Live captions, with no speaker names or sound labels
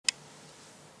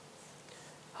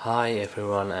Hi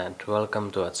everyone and welcome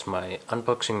to my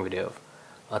unboxing video of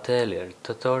Atelier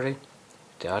Totori,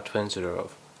 The Adventure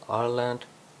of Arland,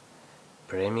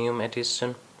 Premium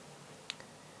Edition.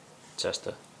 Just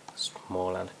a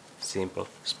small and simple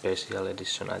special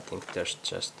edition. I think there's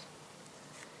just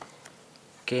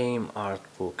game art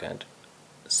book and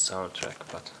soundtrack,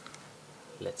 but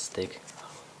let's take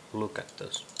a look at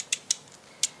those.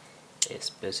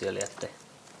 Especially at the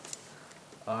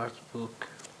art book,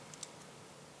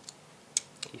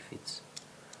 if it's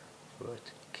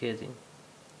worth getting.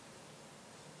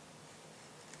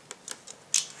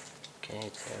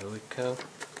 Okay, there we go.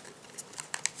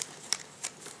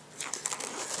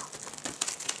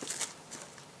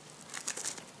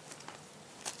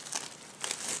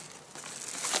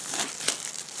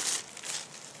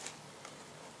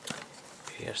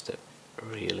 Here's the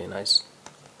really nice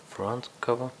front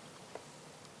cover.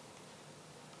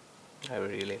 I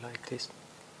really like this.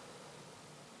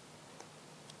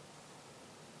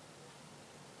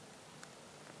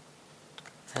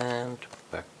 And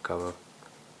back cover.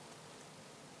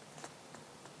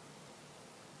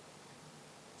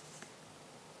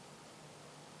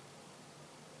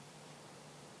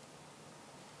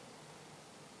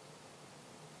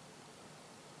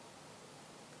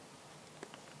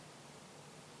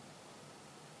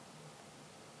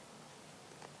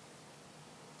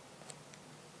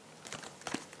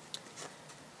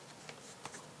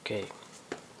 Okay.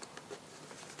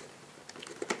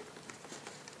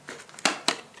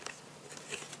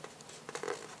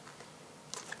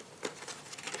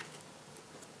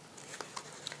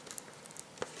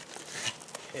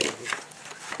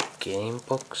 Game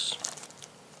box.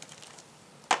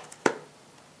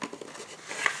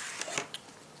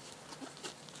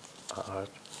 Art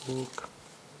book.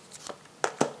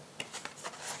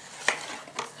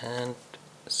 And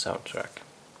soundtrack.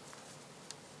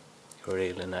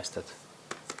 Really nice that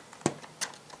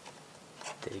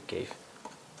they gave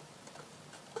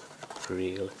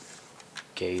real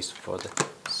case for the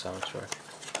soundtrack.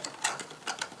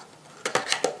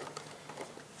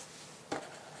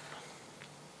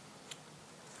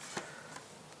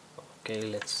 Okay,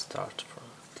 let's start from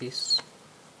this.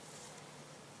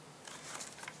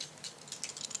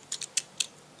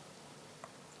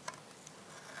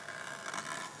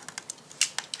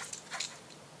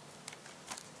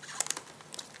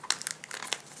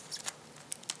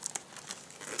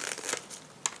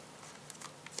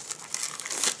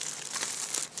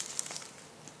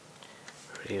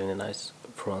 Really nice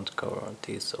front cover on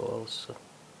this also.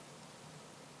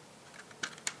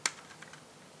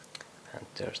 And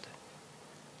there's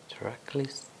the track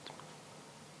list.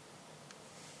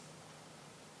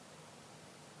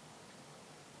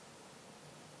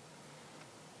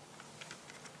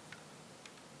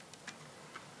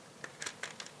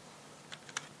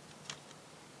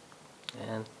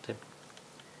 And the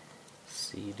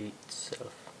CD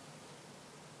itself.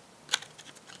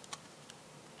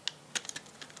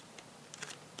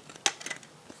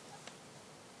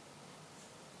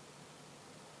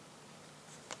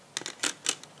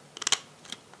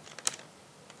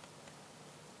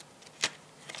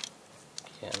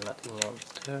 Yeah, nothing on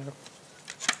there,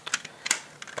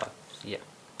 but yeah.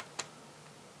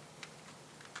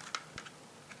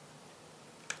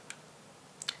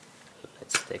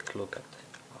 Let's take a look at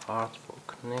the art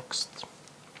book next.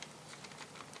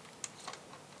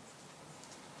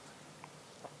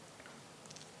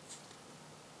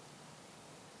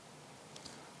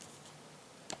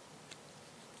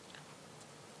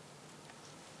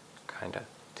 Kinda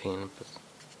thin, but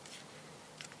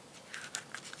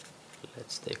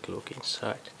let's take a look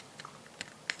inside.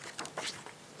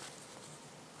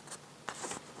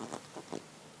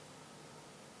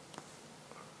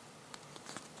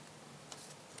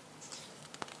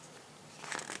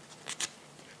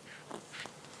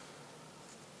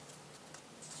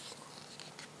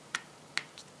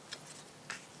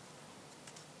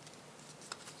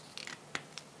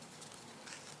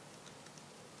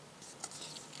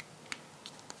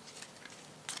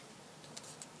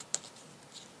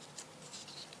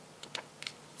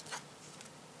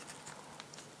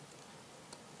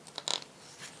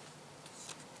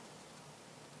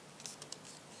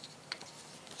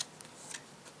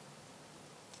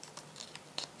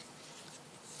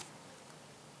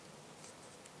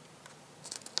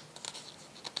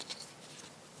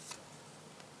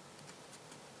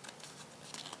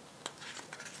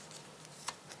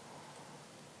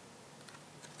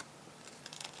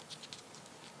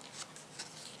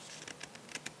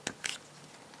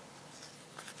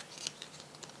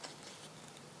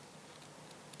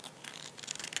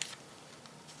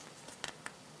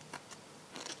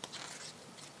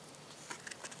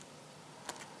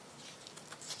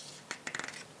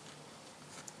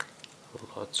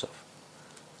 lots of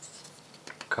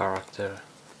character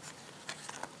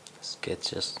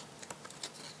sketches.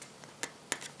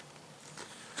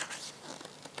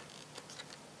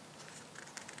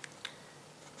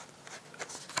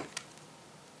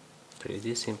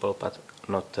 Pretty simple, but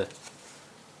not the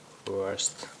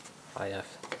worst I have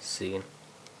seen.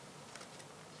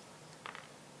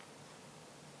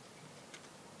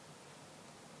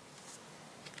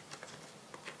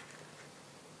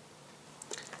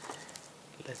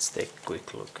 Let's take a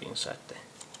quick look inside the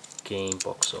game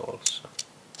box also.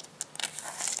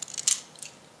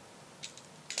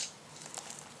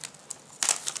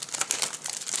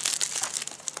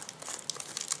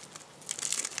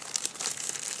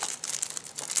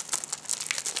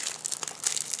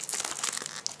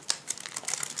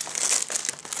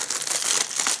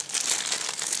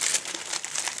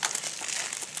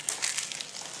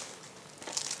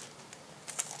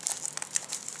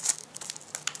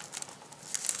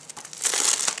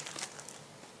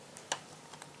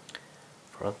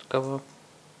 Front cover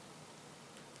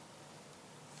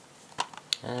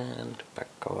and back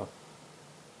cover.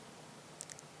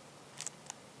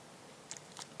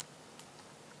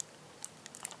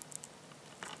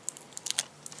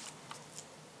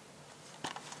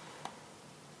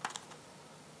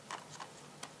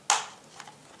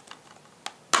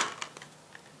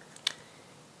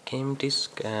 Game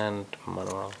disc and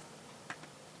manual.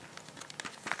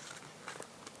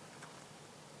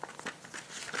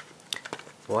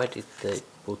 Why did they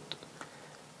put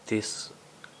this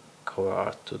cover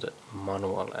art to the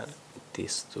manual and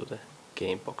this to the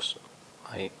game box?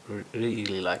 I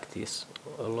really like this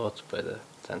a lot better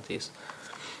than this.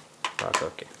 But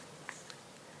okay,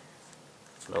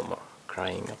 no more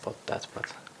crying about that,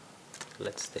 but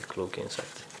let's take a look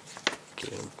inside the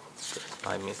game,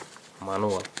 I mean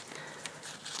manual.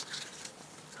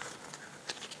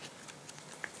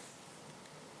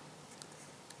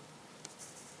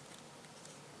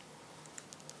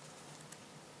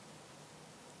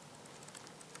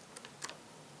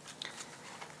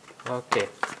 Okay,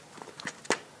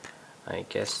 I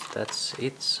guess that's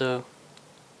it. So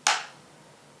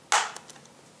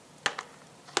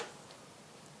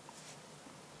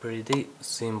pretty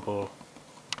simple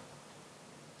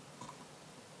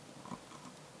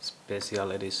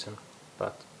special edition,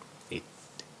 but it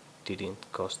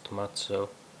didn't cost much, so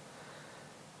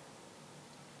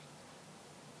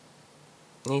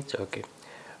it's okay.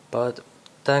 But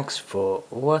thanks for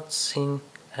watching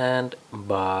and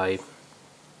bye.